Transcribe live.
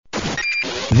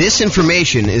This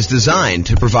information is designed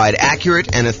to provide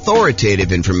accurate and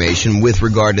authoritative information with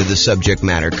regard to the subject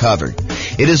matter covered.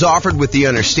 It is offered with the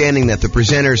understanding that the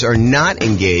presenters are not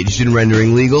engaged in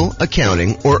rendering legal,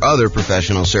 accounting, or other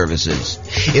professional services.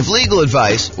 If legal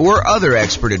advice or other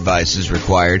expert advice is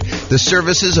required, the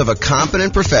services of a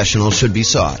competent professional should be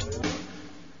sought.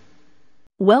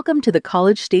 Welcome to the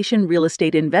College Station Real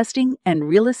Estate Investing and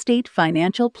Real Estate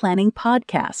Financial Planning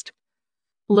Podcast.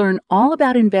 Learn all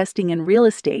about investing in real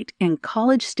estate in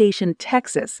College Station,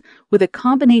 Texas, with a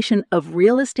combination of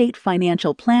real estate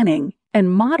financial planning and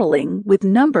modeling with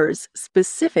numbers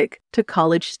specific to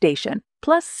College Station,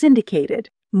 plus syndicated,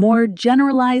 more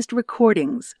generalized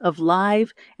recordings of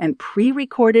live and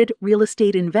pre-recorded real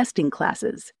estate investing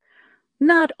classes.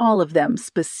 Not all of them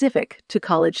specific to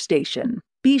College Station.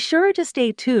 Be sure to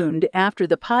stay tuned after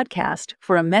the podcast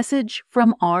for a message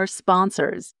from our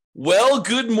sponsors. Well,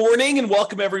 good morning and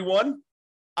welcome, everyone.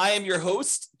 I am your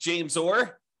host, James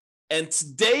Orr, and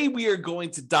today we are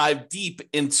going to dive deep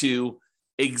into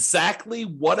exactly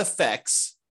what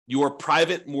affects your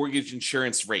private mortgage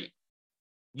insurance rate.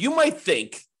 You might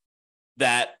think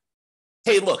that,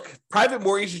 hey, look, private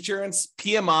mortgage insurance,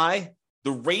 PMI,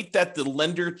 the rate that the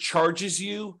lender charges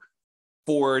you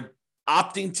for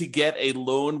opting to get a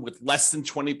loan with less than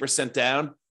 20%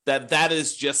 down, that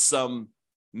is just some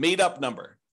made-up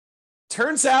number.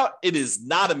 Turns out it is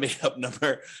not a made-up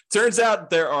number. Turns out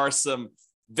there are some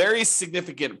very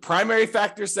significant primary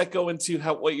factors that go into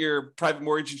what your private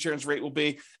mortgage insurance rate will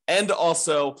be, and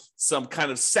also some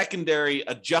kind of secondary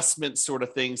adjustment sort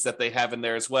of things that they have in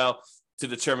there as well to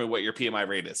determine what your PMI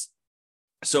rate is.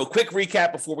 So quick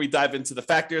recap before we dive into the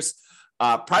factors.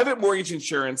 Private mortgage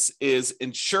insurance is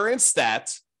insurance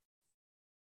that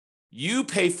you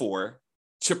pay for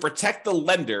to protect the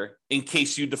lender in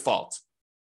case you default.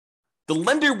 The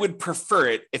lender would prefer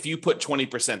it if you put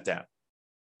 20% down.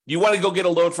 You want to go get a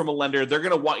loan from a lender, they're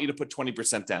going to want you to put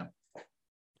 20% down.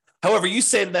 However, you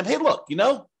say to them, hey, look,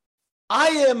 I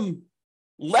am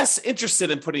less interested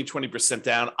in putting 20%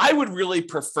 down. I would really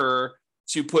prefer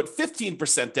to put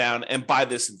 15% down and buy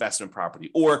this investment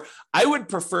property. Or I would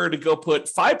prefer to go put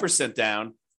 5%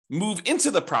 down, move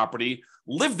into the property,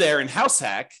 live there and house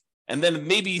hack, and then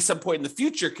maybe some point in the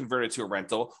future convert it to a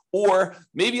rental. Or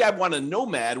maybe I want a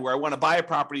nomad where I want to buy a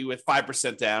property with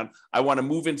 5% down. I want to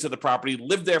move into the property,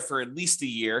 live there for at least a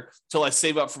year till I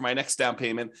save up for my next down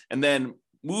payment, and then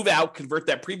move out, convert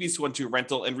that previous one to a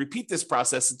rental, and repeat this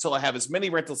process until I have as many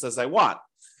rentals as I want.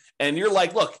 And you're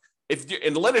like, look,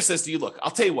 and the lender says to you, look,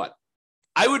 I'll tell you what,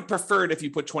 I would prefer it if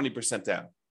you put 20% down.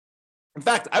 In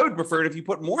fact, I would prefer it if you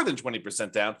put more than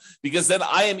 20% down, because then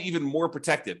I am even more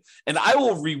protected. And I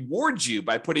will reward you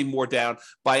by putting more down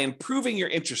by improving your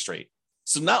interest rate.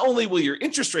 So not only will your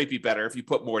interest rate be better if you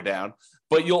put more down,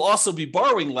 but you'll also be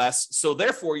borrowing less. So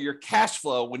therefore, your cash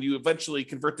flow, when you eventually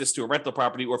convert this to a rental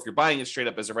property, or if you're buying it straight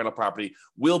up as a rental property,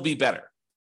 will be better.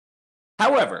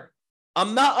 However,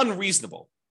 I'm not unreasonable.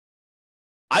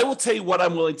 I will tell you what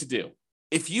I'm willing to do.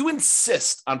 If you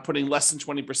insist on putting less than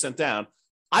 20% down,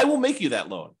 I will make you that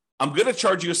loan. I'm going to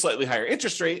charge you a slightly higher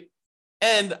interest rate,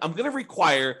 and I'm going to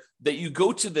require that you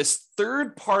go to this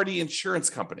third-party insurance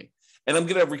company, and I'm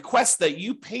going to request that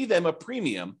you pay them a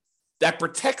premium that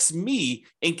protects me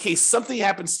in case something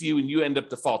happens to you and you end up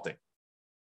defaulting.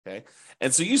 Okay?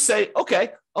 And so you say,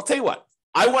 okay, I'll tell you what.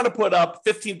 I want to put up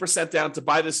 15% down to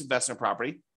buy this investment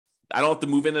property. I don't have to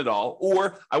move in at all.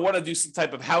 Or I want to do some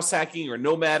type of house hacking or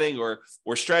nomading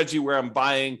or strategy where I'm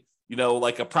buying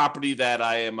like a property that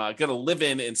I am going to live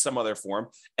in some other form,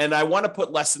 and I want to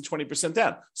put less than 20%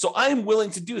 down. So I am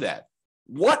willing to do that.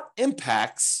 What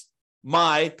impacts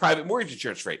my private mortgage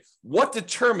insurance rate? What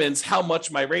determines how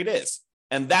much my rate is?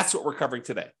 And that's what we're covering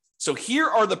today. So here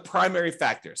are the primary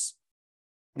factors.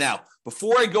 Now,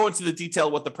 before I go into the detail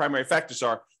of what the primary factors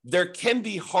are, there can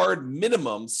be hard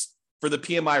minimums for the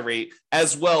PMI rate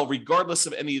as well, regardless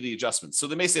of any of the adjustments. So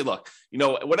they may say, look,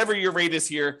 whatever your rate is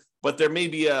here, but there may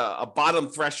be a bottom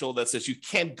threshold that says you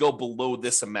can't go below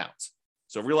this amount.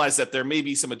 So realize that there may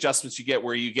be some adjustments you get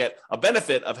where you get a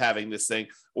benefit of having this thing,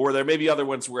 or there may be other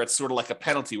ones where it's sort of like a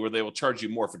penalty where they will charge you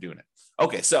more for doing it.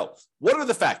 Okay, so what are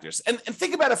the factors? And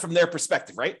think about it from their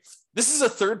perspective, right? This is a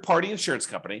third-party insurance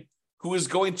company who is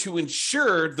going to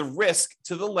insure the risk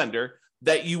to the lender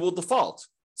that you will default.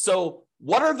 So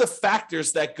what are the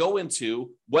factors that go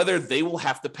into whether they will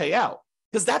have to pay out?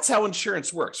 Because that's how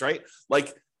insurance works, right?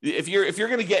 Like if you're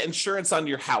going to get insurance on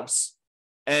your house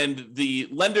and the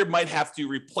lender might have to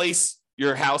replace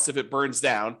your house if it burns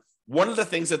down, one of the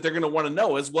things that they're going to want to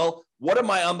know is, well, what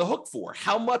am I on the hook for?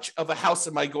 How much of a house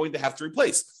am I going to have to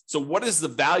replace? So what is the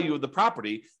value of the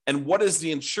property and what is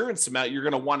the insurance amount you're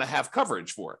going to want to have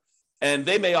coverage for? And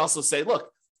they may also say,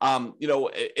 look,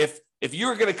 if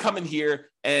you're going to come in here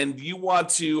and you want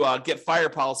to get fire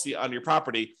policy on your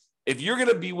property, if you're going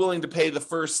to be willing to pay the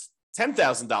first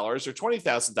 $10,000 or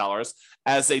 $20,000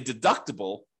 as a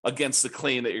deductible against the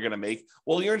claim that you're going to make,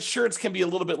 well, your insurance can be a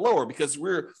little bit lower because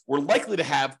we're likely to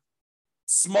have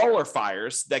smaller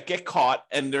fires that get caught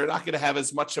and they're not going to have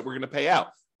as much that we're going to pay out.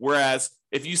 Whereas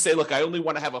if you say, look, I only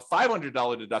want to have a $500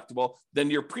 deductible,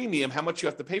 then your premium, how much you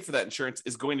have to pay for that insurance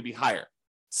is going to be higher.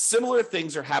 Similar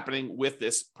things are happening with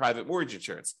this private mortgage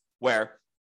insurance, where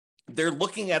they're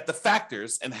looking at the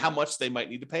factors and how much they might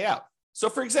need to pay out. So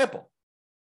for example,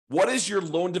 what is your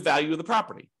loan to value of the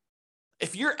property?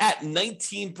 If you're at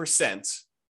 19%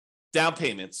 down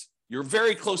payments, you're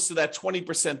very close to that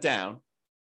 20% down,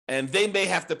 and they may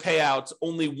have to pay out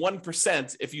only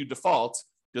 1% if you default,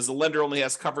 because the lender only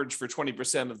has coverage for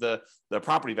 20% of the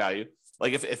property value.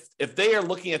 Like if they are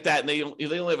looking at that and they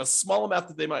only have a small amount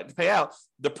that they might pay out,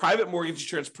 the private mortgage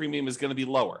insurance premium is going to be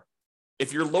lower.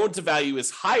 If your loan to value is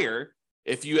higher,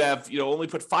 if you have only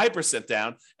put 5%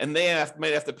 down and they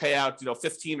might have to pay out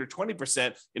 15 or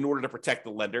 20% in order to protect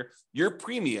the lender, your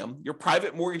premium, your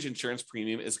private mortgage insurance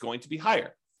premium is going to be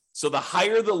higher. So the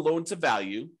higher the loan to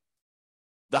value,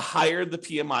 the higher the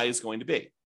PMI is going to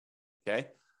be. Okay.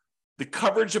 The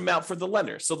coverage amount for the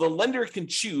lender. So the lender can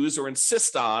choose or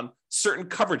insist on certain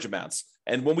coverage amounts.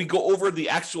 And when we go over the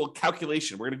actual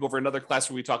calculation, we're going to go over another class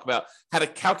where we talk about how to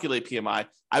calculate PMI.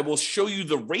 I will show you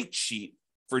the rate sheet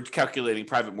for calculating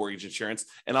private mortgage insurance.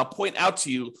 And I'll point out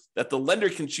to you that the lender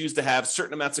can choose to have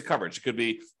certain amounts of coverage. It could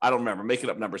be, I don't remember, making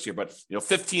up numbers here, but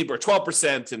 15 or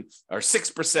 12% or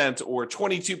 6% or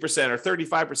 22% or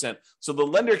 35%. So the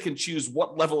lender can choose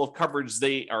what level of coverage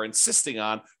they are insisting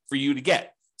on for you to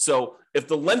get. So if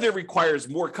the lender requires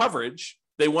more coverage,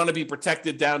 they want to be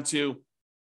protected down to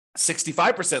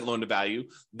 65% loan to value,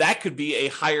 that could be a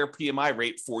higher PMI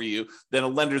rate for you than a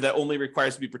lender that only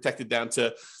requires to be protected down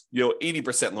to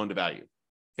 80% loan to value.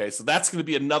 Okay, so that's going to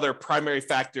be another primary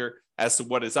factor as to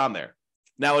what is on there.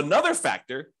 Now, another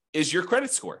factor is your credit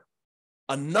score.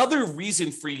 Another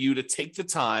reason for you to take the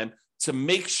time to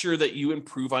make sure that you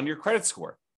improve on your credit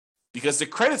score, because the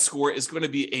credit score is going to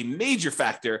be a major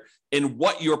factor in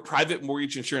what your private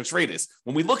mortgage insurance rate is.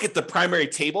 When we look at the primary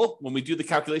table, when we do the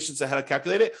calculations on how to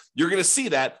calculate it, you're going to see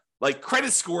that like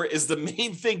credit score is the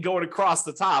main thing going across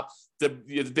the top that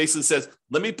it basically says,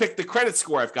 let me pick the credit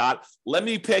score I've got. Let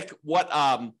me pick what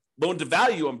loan to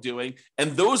value I'm doing.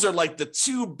 And those are like the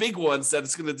two big ones that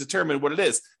it's going to determine what it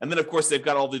is. And then of course, they've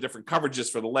got all the different coverages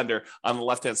for the lender on the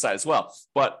left-hand side as well.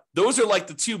 But those are like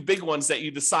the two big ones that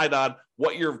you decide on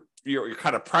what your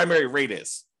kind of primary rate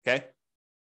is. Okay.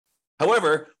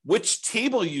 However, which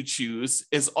table you choose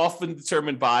is often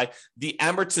determined by the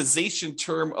amortization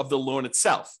term of the loan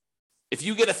itself. If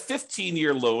you get a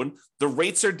 15-year loan, the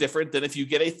rates are different than if you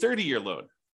get a 30-year loan.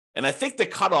 And I think the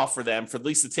cutoff for them, for at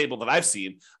least the table that I've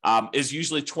seen, is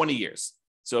usually 20 years.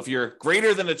 So if you're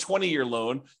greater than a 20-year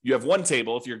loan, you have one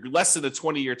table. If you're less than a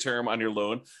 20-year term on your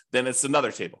loan, then it's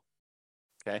another table.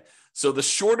 Okay. So the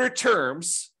shorter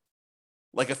terms,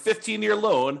 like a 15-year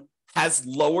loan, has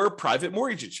lower private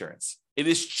mortgage insurance. It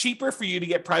is cheaper for you to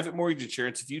get private mortgage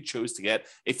insurance if you chose to get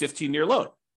a 15-year loan.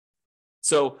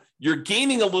 So you're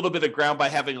gaining a little bit of ground by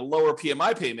having a lower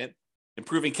PMI payment,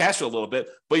 improving cash flow a little bit,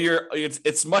 but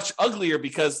it's much uglier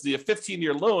because the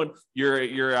 15-year loan,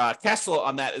 your cash flow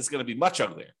on that is going to be much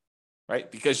uglier, right?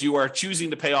 Because you are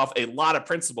choosing to pay off a lot of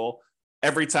principal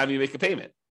every time you make a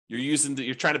payment.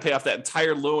 You're trying to pay off that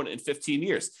entire loan in 15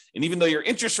 years. And even though your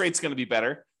interest rate's going to be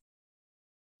better,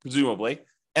 presumably,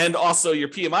 and also your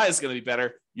PMI is going to be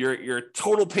better, your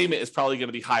total payment is probably going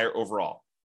to be higher overall.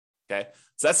 Okay.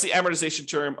 So that's the amortization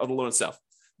term of the loan itself.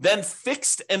 Then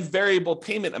fixed and variable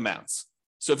payment amounts.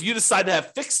 So if you decide to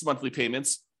have fixed monthly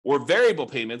payments or variable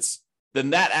payments, then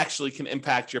that actually can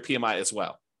impact your PMI as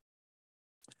well.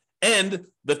 And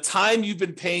the time you've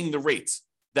been paying the rates,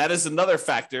 that is another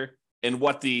factor in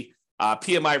what the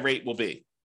PMI rate will be.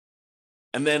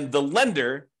 And then the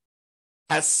lender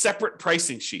has separate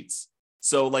pricing sheets.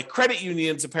 So like credit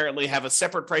unions apparently have a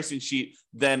separate pricing sheet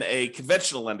than a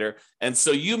conventional lender. And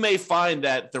so you may find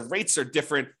that the rates are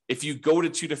different if you go to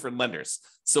two different lenders.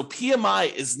 So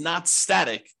PMI is not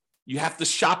static. You have to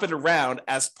shop it around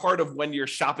as part of when you're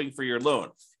shopping for your loan.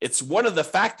 It's one of the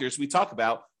factors we talk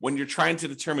about when you're trying to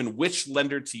determine which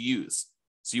lender to use.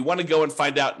 So you want to go and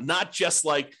find out not just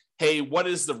like, hey, what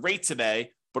is the rate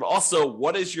today, but also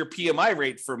what is your PMI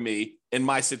rate for me in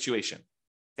my situation?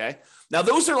 Okay. Now,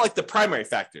 those are like the primary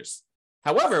factors.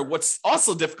 However, what's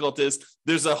also difficult is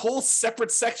there's a whole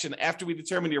separate section after we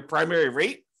determine your primary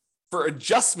rate for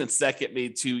adjustments that get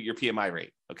made to your PMI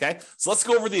rate. Okay, so let's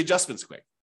go over the adjustments quick.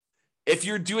 If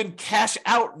you're doing cash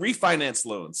out refinance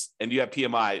loans and you have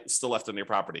PMI still left on your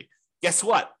property, guess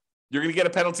what? You're going to get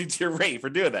a penalty to your rate for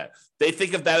doing that. They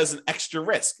think of that as an extra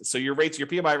risk. So your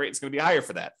PMI rate is going to be higher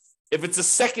for that. If it's a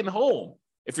second home,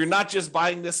 if you're not just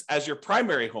buying this as your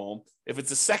primary home, if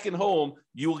it's a second home,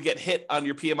 you will get hit on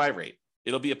your PMI rate.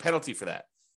 It'll be a penalty for that.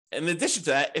 In addition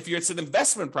to that, if it's an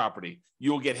investment property,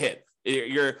 you will get hit.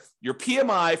 Your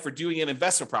PMI for doing an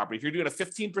investment property, if you're doing a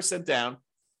 15% down,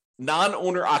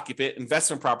 non-owner occupant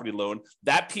investment property loan,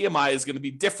 that PMI is going to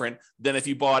be different than if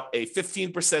you bought a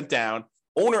 15% down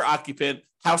owner occupant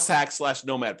house hack /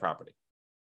 nomad property.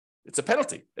 It's a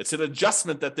penalty. It's an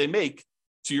adjustment that they make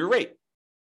to your rate.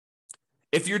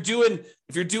 If you're doing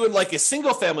like a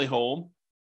single family home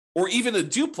or even a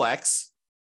duplex,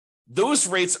 those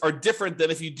rates are different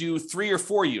than if you do 3 or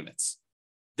 4 units.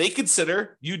 They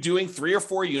consider you doing 3 or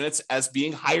 4 units as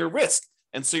being higher risk.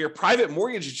 And so your private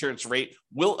mortgage insurance rate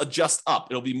will adjust up.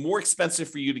 It'll be more expensive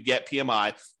for you to get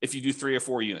PMI if you do 3 or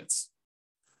 4 units.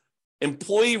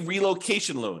 Employee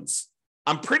relocation loans.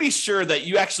 I'm pretty sure that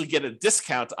you actually get a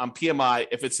discount on PMI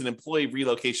if it's an employee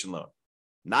relocation loan.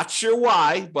 Not sure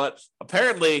why, but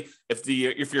apparently if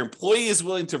your employee is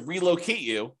willing to relocate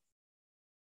you,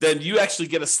 then you actually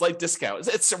get a slight discount.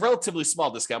 It's a relatively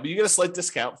small discount, but you get a slight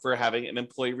discount for having an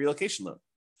employee relocation loan.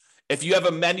 If you have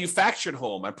a manufactured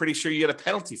home, I'm pretty sure you get a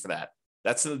penalty for that.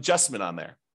 That's an adjustment on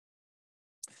there.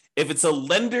 If it's a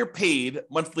lender paid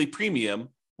monthly premium,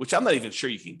 which I'm not even sure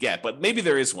you can get, but maybe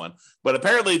there is one. But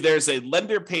apparently there's a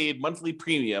lender paid monthly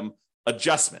premium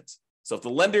adjustment. So if the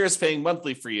lender is paying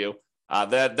monthly for you,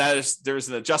 there's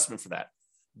an adjustment for that.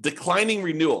 Declining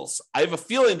renewals. I have a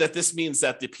feeling that this means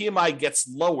that the PMI gets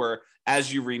lower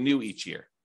as you renew each year.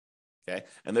 Okay,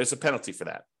 and there's a penalty for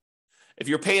that. If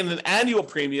you're paying an annual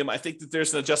premium, I think that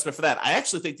there's an adjustment for that. I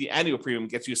actually think the annual premium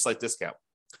gets you a slight discount.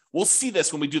 We'll see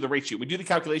this when we do the rate sheet. We do the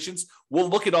calculations. We'll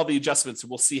look at all the adjustments and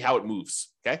we'll see how it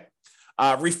moves. Okay.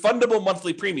 Refundable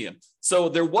monthly premium. So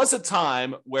there was a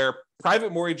time where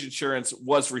private mortgage insurance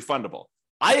was refundable.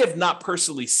 I have not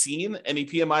personally seen any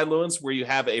PMI loans where you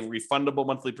have a refundable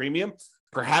monthly premium.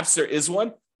 Perhaps there is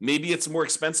one. Maybe it's more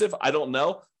expensive. I don't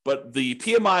know. But the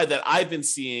PMI that I've been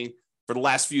seeing for the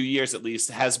last few years, at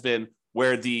least, has been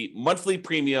where the monthly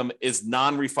premium is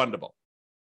non-refundable.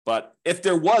 But if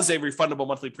there was a refundable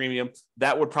monthly premium,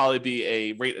 that would probably be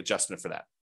a rate adjustment for that.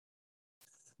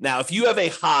 Now, if you have a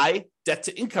high debt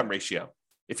to income ratio,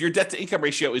 if your debt to income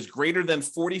ratio is greater than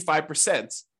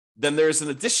 45%, then there's an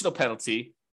additional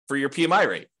penalty for your PMI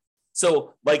rate.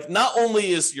 So like not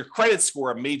only is your credit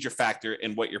score a major factor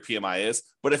in what your PMI is,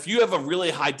 but if you have a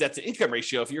really high debt to income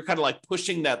ratio, if you're kind of like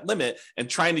pushing that limit and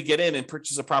trying to get in and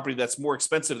purchase a property that's more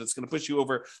expensive, that's going to push you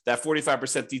over that 45%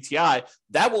 DTI,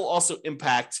 that will also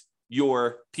impact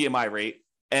your PMI rate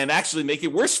and actually make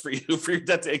it worse for you for your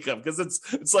debt to income, because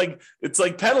it's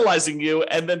like penalizing you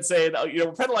and then saying, oh,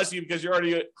 we're penalizing you because you're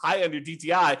already high on your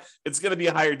DTI. It's going to be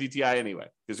a higher DTI anyway,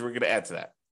 because we're going to add to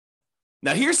that.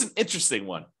 Now, here's an interesting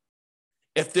one.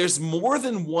 If there's more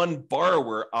than one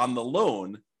borrower on the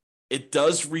loan, it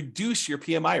does reduce your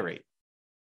PMI rate.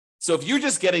 So if you're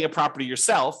just getting a property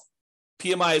yourself,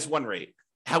 PMI is one rate.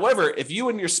 However, if you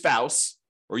and your spouse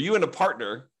or you and a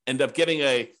partner end up getting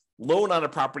a loan on a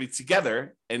property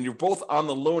together and you're both on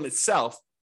the loan itself,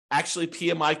 actually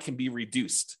PMI can be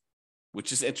reduced,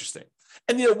 which is interesting.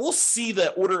 And we'll see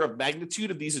the order of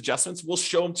magnitude of these adjustments. We'll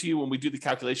show them to you when we do the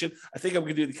calculation. I think I'm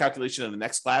going to do the calculation in the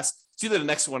next class. It's either the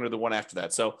next one or the one after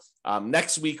that. So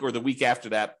next week or the week after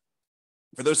that.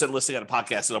 For those that are listening on a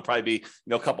podcast, it'll probably be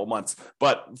a couple months.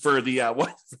 But for the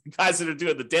guys that are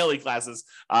doing the daily classes,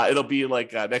 it'll be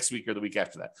like next week or the week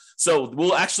after that. So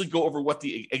we'll actually go over what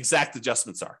the exact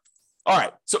adjustments are. All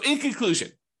right. So in conclusion,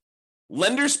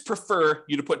 lenders prefer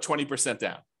you to put 20%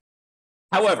 down.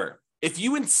 However, if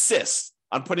you insist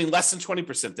on putting less than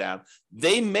 20% down,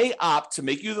 they may opt to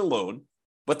make you the loan,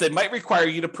 but they might require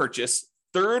you to purchase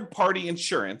third-party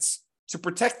insurance to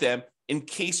protect them in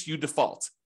case you default.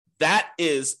 That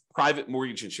is private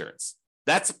mortgage insurance.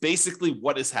 That's basically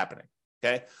what is happening,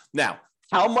 okay? Now,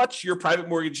 how much your private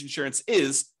mortgage insurance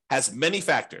has many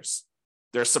factors.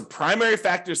 There are some primary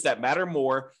factors that matter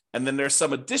more, and then there's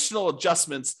some additional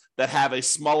adjustments that have a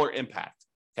smaller impact,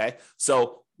 okay?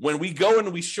 So when we go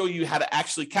and we show you how to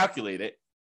actually calculate it,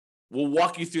 we'll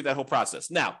walk you through that whole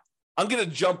process. Now, I'm going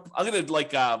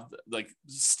to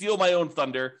steal my own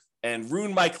thunder and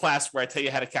ruin my class where I tell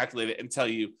you how to calculate it and tell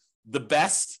you the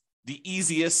best, the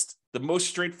easiest, the most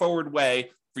straightforward way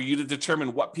for you to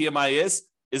determine what PMI is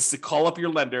is to call up your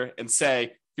lender and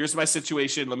say, here's my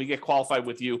situation. Let me get qualified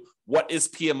with you. What is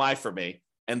PMI for me?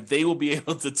 And they will be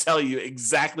able to tell you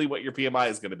exactly what your PMI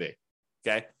is going to be.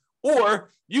 Okay.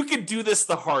 Or you could do this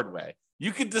the hard way.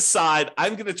 You could decide,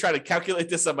 I'm going to try to calculate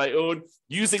this on my own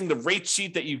using the rate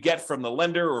sheet that you get from the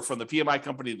lender or from the PMI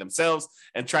company themselves,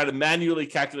 and try to manually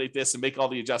calculate this and make all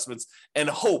the adjustments and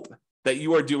hope that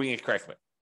you are doing it correctly.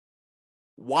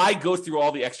 Why go through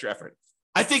all the extra effort?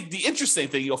 I think the interesting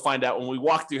thing you'll find out when we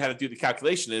walk through how to do the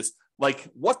calculation is like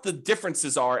what the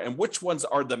differences are and which ones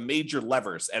are the major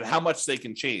levers and how much they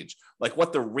can change, like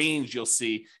what the range you'll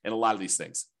see in a lot of these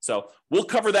things. So we'll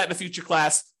cover that in a future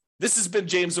class. This has been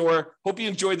James Orr. Hope you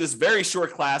enjoyed this very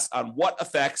short class on what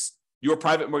affects your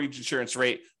private mortgage insurance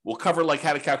rate. We'll cover like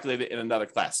how to calculate it in another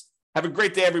class. Have a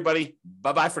great day, everybody.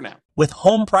 Bye-bye for now. With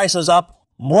home prices up,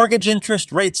 mortgage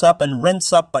interest rates up, and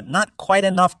rents up, but not quite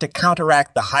enough to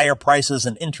counteract the higher prices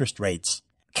and interest rates,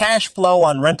 cash flow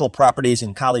on rental properties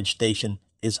in College Station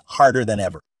is harder than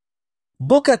ever.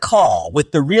 Book a call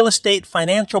with the Real Estate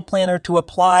Financial Planner to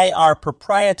apply our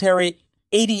proprietary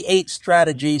 88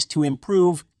 strategies to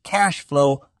improve cash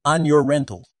flow on your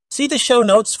rentals. See the show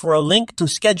notes for a link to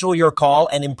schedule your call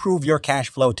and improve your cash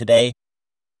flow today.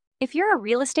 If you're a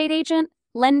real estate agent,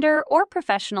 lender, or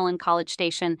professional in College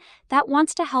Station that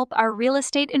wants to help our real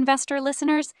estate investor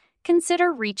listeners,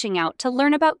 consider reaching out to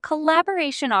learn about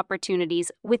collaboration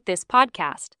opportunities with this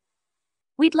podcast.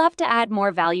 We'd love to add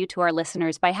more value to our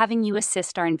listeners by having you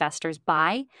assist our investors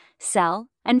buy, sell,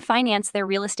 and finance their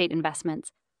real estate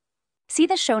investments. See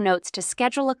the show notes to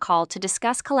schedule a call to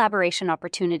discuss collaboration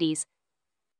opportunities.